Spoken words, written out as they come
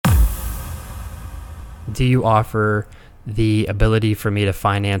do you offer the ability for me to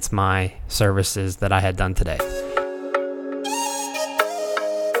finance my services that I had done today?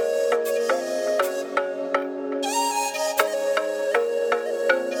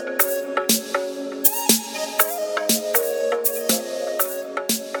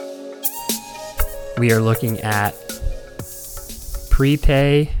 We are looking at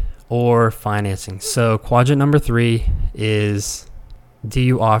prepay or financing. So quadrant number 3 is, do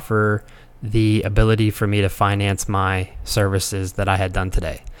you offer the ability for me to finance my services that I had done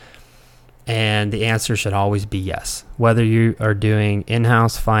today? And the answer should always be yes. Whether you are doing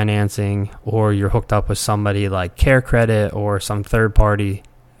in-house financing or you're hooked up with somebody like Care Credit or some third-party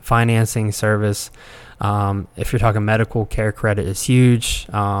financing service. If you're talking medical, Care Credit is huge.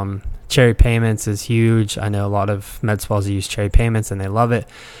 Cherry Payments is huge. I know a lot of MedSpas use Cherry Payments and they love it.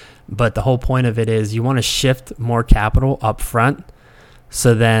 But the whole point of it is you want to shift more capital up front,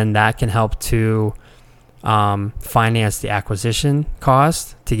 so then that can help to finance the acquisition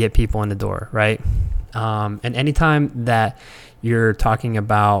cost to get people in the door, right? And anytime that you're talking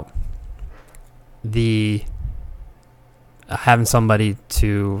about having somebody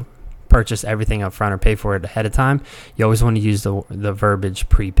to purchase everything up front or pay for it ahead of time, you always want to use the verbiage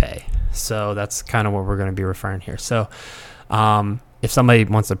prepay. So that's kind of what we're going to be referring here. So if somebody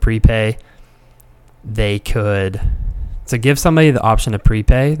wants to prepay, they could, to give somebody the option to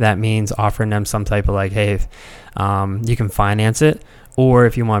prepay, that means offering them some type of like, hey, you can finance it, or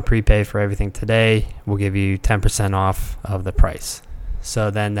if you want to prepay for everything today, we'll give you 10% off of the price.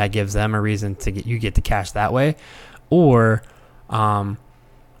 So then that gives them a reason to get the cash that way, or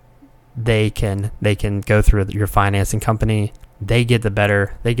they can go through your financing company. They get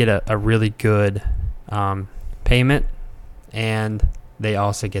a really good payment, and they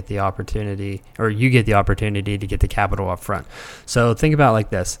also get the opportunity, or you get the opportunity to get the capital up front. So think about it like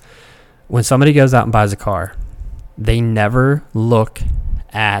this. When somebody goes out and buys a car, they never look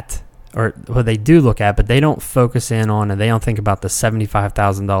at, or well, they do look at, but they don't focus in on, and they don't think about the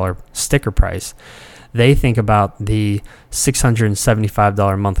 $75,000 sticker price. They think about the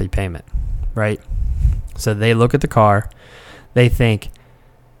 $675 monthly payment, right? So they look at the car, they think,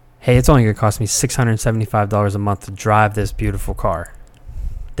 hey, it's only going to cost me $675 a month to drive this beautiful car.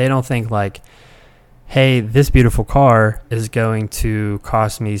 They don't think like, hey, this beautiful car is going to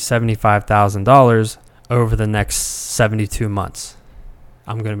cost me $75,000 over the next 72 months.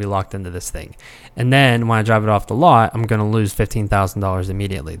 I'm going to be locked into this thing. And then when I drive it off the lot, I'm going to lose $15,000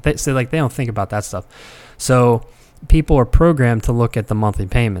 immediately. They don't think about that stuff. So people are programmed to look at the monthly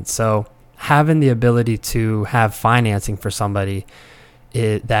payments. So having the ability to have financing for somebody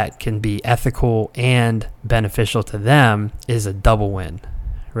that can be ethical and beneficial to them is a double win,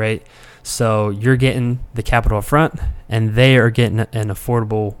 right? So you're getting the capital up front, and they are getting an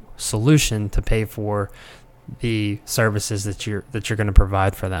affordable solution to pay for the services that you're going to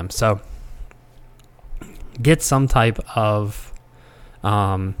provide for them. So get some type of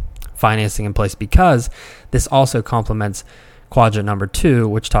financing in place, because this also complements quadrant number 2,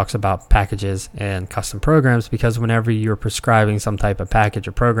 which talks about packages and custom programs, because whenever you're prescribing some type of package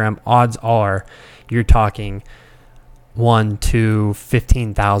or program, odds are you're talking $1,000 to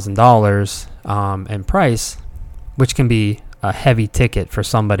 $15,000 in price, which can be a heavy ticket for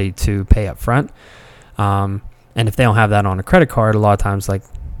somebody to pay up front. And if they don't have that on a credit card, a lot of times, like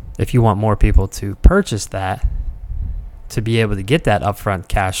if you want more people to purchase that, to be able to get that upfront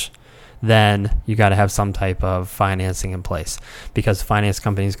cash, then you got to have some type of financing in place, because the finance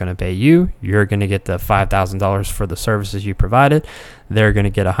company is going to pay you. You're going to get the $5,000 for the services you provided. They're going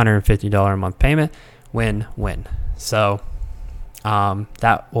to get a $150 a month payment. Win-win. So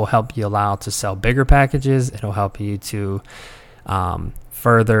that will help you allow to sell bigger packages. It'll help you to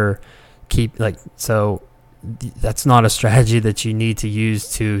further keep, so that's not a strategy that you need to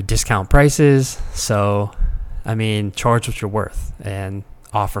use to discount prices. So, I mean, charge what you're worth and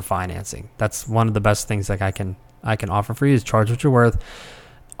offer financing. That's one of the best things that I can offer for you, is charge what you're worth,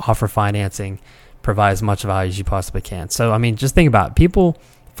 offer financing, provide as much value as you possibly can. So, I mean, just think about it. People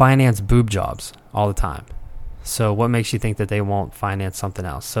finance boob jobs all the time. So what makes you think that they won't finance something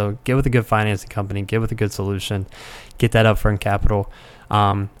else? So get with a good financing company, get with a good solution, get that upfront capital,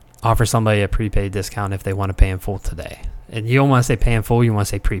 offer somebody a prepaid discount if they want to pay in full today. And you don't want to say pay in full, you want to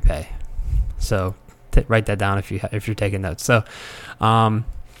say prepay. So write that down if you're taking notes. So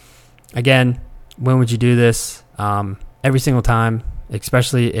again, when would you do this? Every single time,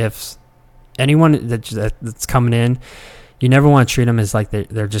 especially if anyone that's coming in, you never want to treat them as like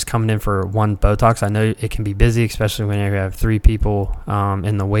they're just coming in for one Botox. I know it can be busy, especially when you have 3 people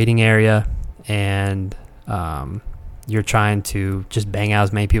in the waiting area, and you're trying to just bang out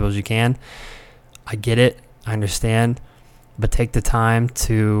as many people as you can. I get it. I understand. But take the time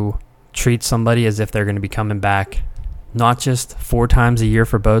to treat somebody as if they're going to be coming back not just 4 times a year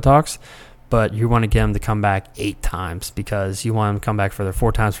for Botox, but you want to get them to come back 8 times because you want them to come back for their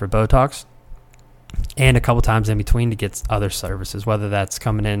 4 times for Botox and a couple times in between to get other services, whether that's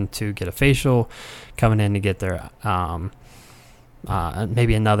coming in to get a facial, coming in to get their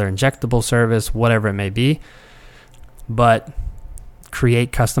maybe another injectable service, whatever it may be. But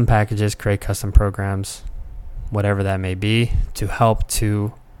create custom packages, create custom programs, whatever that may be, to help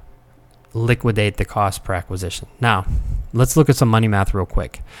to liquidate the cost per acquisition. Now, let's look at some money math real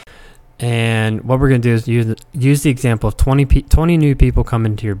quick. And what we're going to do is use the example of 20 new people come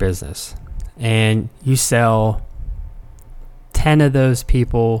into your business, and you sell 10 of those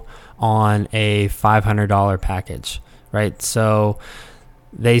people on a $500 package, right? So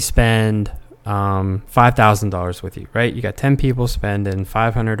they spend $5,000 with you, right? You got 10 people spending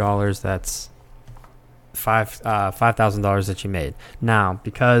 $500. That's $5,000 that you made. Now,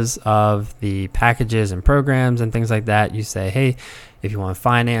 because of the packages and programs and things like that, you say, hey, if you want to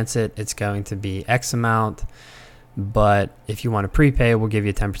finance it, it's going to be X amount, but if you want to prepay, we'll give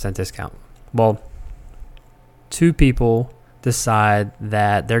you a 10% discount. Well, 2 people decide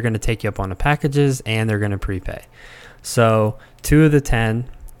that they're going to take you up on the packages and they're going to prepay. So 2 of the 10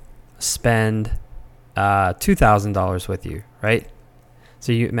 spend $2,000 with you, right?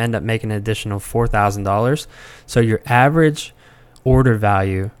 So you end up making an additional $4,000. So your average order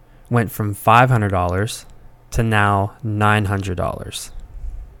value went from $500 to now $900.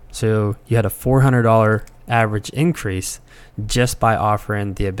 So you had a $400 average increase just by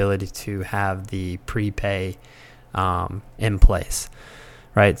offering the ability to have the prepay in place,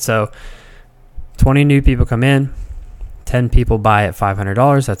 right? So 20 new people come in, 10 people buy at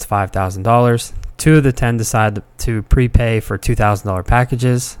 $500. That's $5,000. 2 of the 10 decide to prepay for $2,000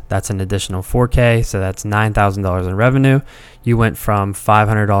 packages. That's an additional $4,000, so that's $9,000 in revenue. You went from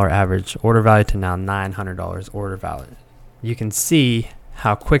 $500 average order value to now $900 order value. You can see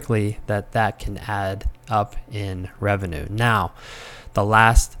how quickly that can add up in revenue. Now, the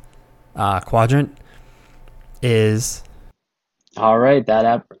last quadrant is... All right,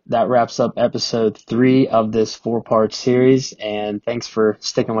 that wraps up episode 3 of this 4-part series, and thanks for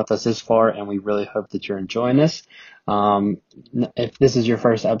sticking with us this far, and we really hope that you're enjoying this. If this is your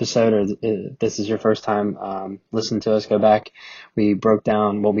first episode or if this is your first time listening to us, go back. We broke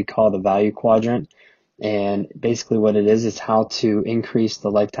down what we call the value quadrant, and basically what it is how to increase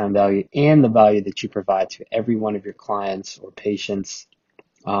the lifetime value and the value that you provide to every one of your clients or patients,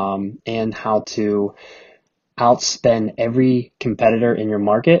 and how to outspend every competitor in your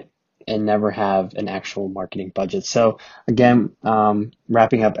market and never have an actual marketing budget. So again,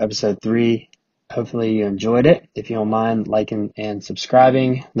 wrapping up episode 3, hopefully you enjoyed it. If you don't mind liking and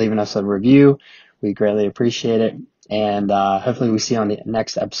subscribing, leaving us a review, we greatly appreciate it. And hopefully we see you on the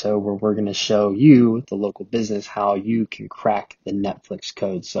next episode where we're going to show you, the local business, how you can crack the Netflix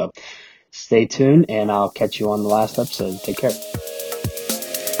code. So stay tuned, and I'll catch you on the last episode. Take care.